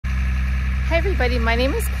Hi everybody, my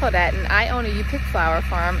name is Claudette and I own a U-Pick flower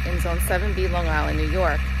farm in Zone 7B, Long Island, New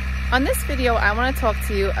York. On this video, I want to talk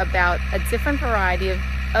to you about a different variety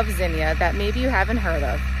of zinnia that maybe you haven't heard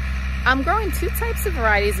of. I'm growing two types of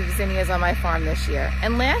varieties of zinnias on my farm this year,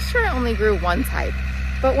 and last year I only grew one type.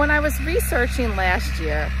 But when I was researching last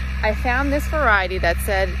year, I found this variety that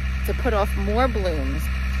said to put off more blooms.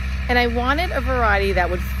 And I wanted a variety that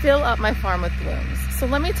would fill up my farm with blooms. So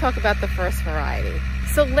let me talk about the first variety.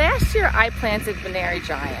 So last year I planted Veneri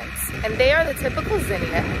Giants, and they are the typical zinnia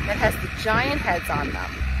that has the giant heads on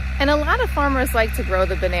them. And a lot of farmers like to grow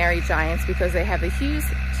the Veneri Giants because they have the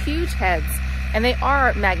huge heads and they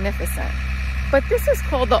are magnificent. But this is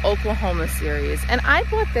called the Oklahoma series, and I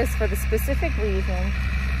bought this for the specific reason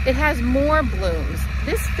it has more blooms.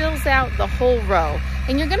 This fills out the whole row,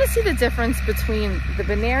 and you're gonna see the difference between the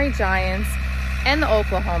Veneri Giants and the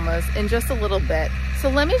Oklahomas in just a little bit. So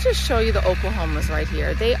let me just show you the Oklahomas right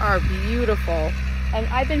here. They are beautiful, and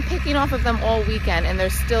I've been picking off of them all weekend, and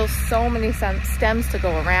there's still so many stems to go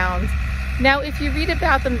around. Now, if you read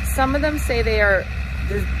about them, some of them say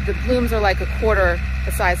the blooms are like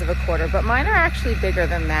the size of a quarter, but mine are actually bigger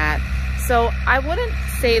than that. So I wouldn't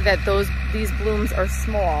say that these blooms are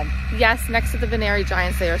small. Yes, next to the Veneri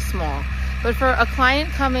Giants, they are small. But for a client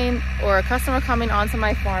coming or a customer coming onto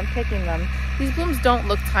my farm picking them, these blooms don't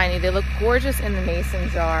look tiny. They look gorgeous in the mason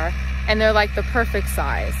jar, and they're like the perfect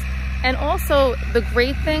size. And also, the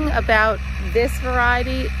great thing about this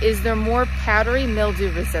variety is they're more powdery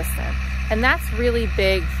mildew resistant. And that's really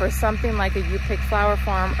big for something like a U-Pick flower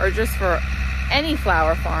farm, or just for any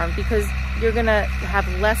flower farm, because you're gonna have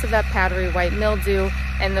less of that powdery white mildew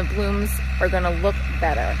and the blooms are gonna look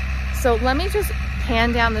better. So let me just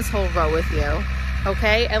pan down this whole row with you,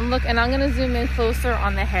 okay? And look, and I'm gonna zoom in closer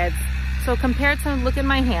on the heads. So compared to, look at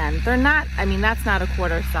my hand, they're not, I mean, that's not a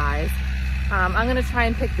quarter size. I'm gonna try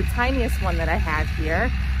and pick the tiniest one that I have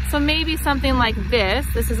here. So maybe something like this.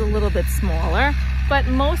 This is a little bit smaller, but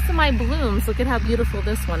most of my blooms, look at how beautiful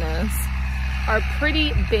this one is, are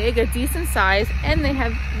pretty big, a decent size, and they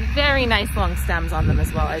have very nice long stems on them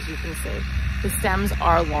as well, as you can see. The stems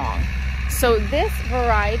are long. So this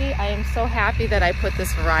variety, I am so happy that I put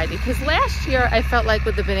this variety, because last year I felt like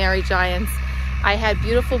with the Veneri Giants, I had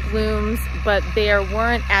beautiful blooms, but there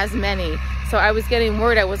weren't as many. So I was getting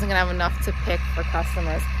worried I wasn't gonna have enough to pick for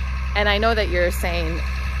customers. And I know that you're saying,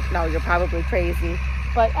 no, you're probably crazy.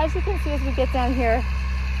 But as you can see, as we get down here,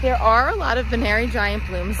 there are a lot of Veneri Giant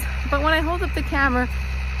blooms, but when I hold up the camera,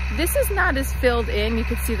 this is not as filled in. You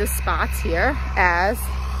can see the spots here as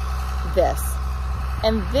this.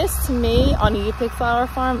 And this, to me, on a U-Pick flower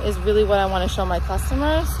farm, is really what I want to show my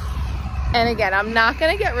customers. And again, I'm not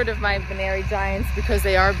going to get rid of my Veneri Giants because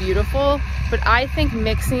they are beautiful, but I think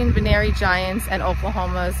mixing Veneri Giants and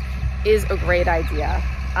Oklahomas is a great idea.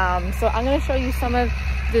 So I'm going to show you some of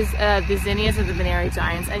the zinnias of the Veneri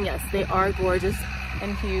Giants, and yes, they are gorgeous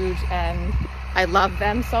and huge, and I love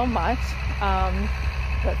them so much.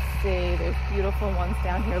 Let's see, there's beautiful ones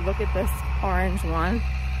down here. Look at this orange one.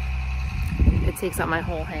 It takes up my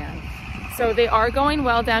whole hand. So they are going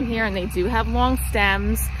well down here, and they do have long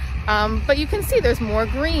stems, but you can see there's more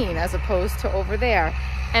green as opposed to over there.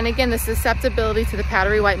 And again, the susceptibility to the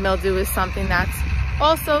powdery white mildew is something that's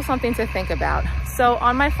also something to think about. So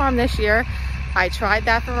on my farm this year, I tried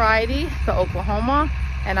that variety, the Oklahoma,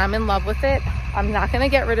 and I'm in love with it. I'm not gonna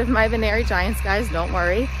get rid of my Veneri Giants, guys, don't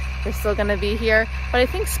worry. They're still gonna be here, but I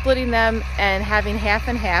think splitting them and having half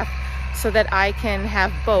and half so that I can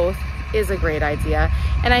have both is a great idea.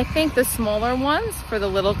 And I think the smaller ones for the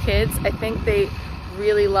little kids, I think they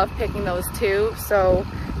really love picking those too. So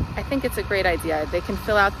I think it's a great idea. They can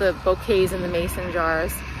fill out the bouquets in the mason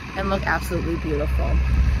jars and look absolutely beautiful.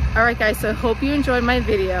 All right, guys, so I hope you enjoyed my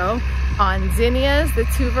video on zinnias, the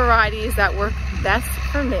two varieties that work best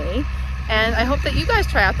for me. And I hope that you guys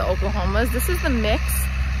try out the Oklahomas. This is the mix,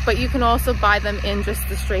 but you can also buy them in just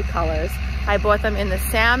the straight colors. I bought them in the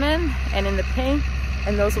salmon and in the pink,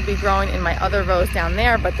 and those will be growing in my other rows down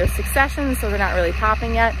there, but they're succession, so they're not really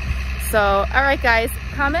popping yet. So, all right, guys,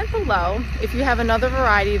 comment below if you have another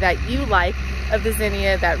variety that you like of the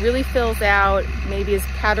zinnia that really fills out, maybe is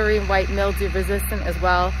powdery white mildew resistant as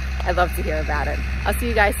well. I'd love to hear about it. I'll see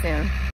you guys soon.